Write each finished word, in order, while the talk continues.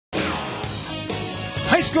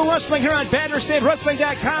High school wrestling here on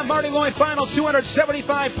BannerStateWrestling.com. Marty Loy, final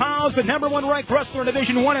 275 pounds. The number one ranked wrestler in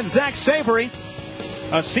Division 1 is Saevre,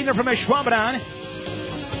 a senior from Ashwaubenon.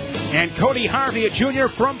 And Cody Harvey, a junior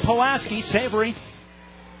from Pulaski. Saevre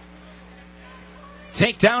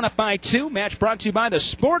takedown up by 2. Match brought to you by the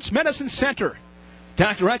Sports Medicine Center.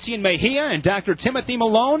 Dr. Etienne Mejia and Dr. Timothy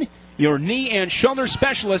Malone, your knee and shoulder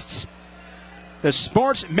specialists. The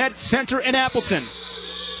Sports Med Center in Appleton.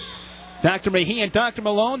 Dr. Mejia and Dr.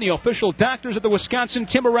 Malone, the official doctors of the Wisconsin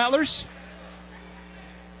Timberrattlers.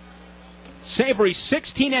 Saevre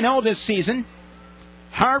 16-0 this season.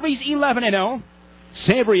 Harvey's 11-0.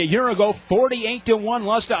 Saevre a year ago 48-1,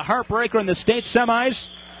 lost a heartbreaker in the state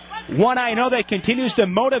semis. One I know that continues to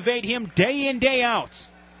motivate him day in, day out.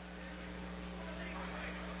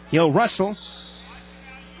 He'll wrestle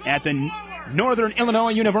at the Northern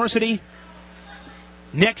Illinois University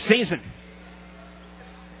next season.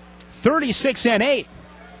 36-8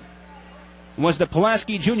 was the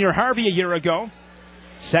Pulaski junior Harvey a year ago.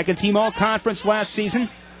 Second team all-conference last season.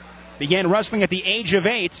 Began wrestling at the age of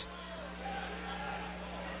 8.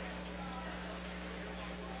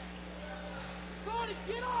 Cody,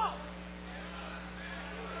 get off!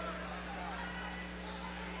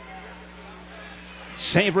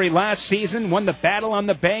 Saevre last season won the Battle on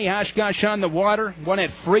the Bay, Oshkosh on the Water, won at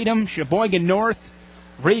Freedom, Sheboygan North,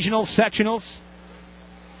 regional sectionals.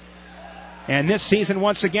 And this season,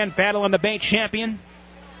 once again, Battle on the Bay champion.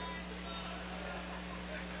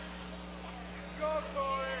 Let's go,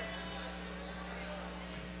 Cody.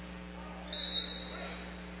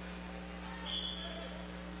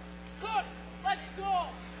 Cody, let's go.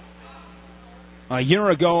 A year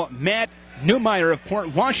ago, Matt Newmeyer of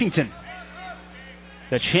Port Washington,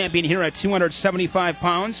 the champion here at 275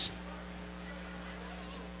 pounds.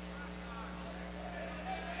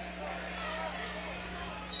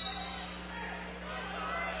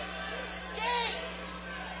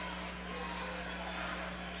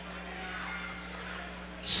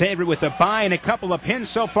 Saevre with a bye and a couple of pins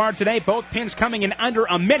so far today. Both pins coming in under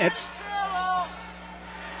a minute.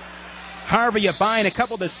 Harvey a bye and a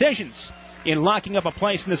couple decisions in locking up a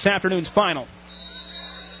place in this afternoon's final.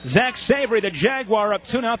 Saevre, the Jaguar, up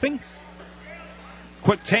 2-0.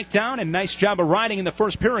 Quick takedown and nice job of riding in the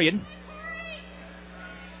first period.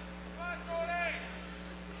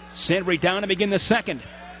 Saevre down to begin the second.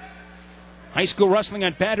 High school wrestling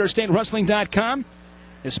on BannerStateWrestling.com.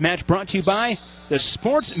 This match brought to you by the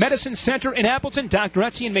Sports Medicine Center in Appleton. Dr.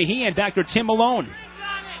 Etienne Mejia and Dr. Tim Malone.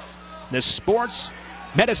 The Sports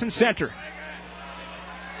Medicine Center.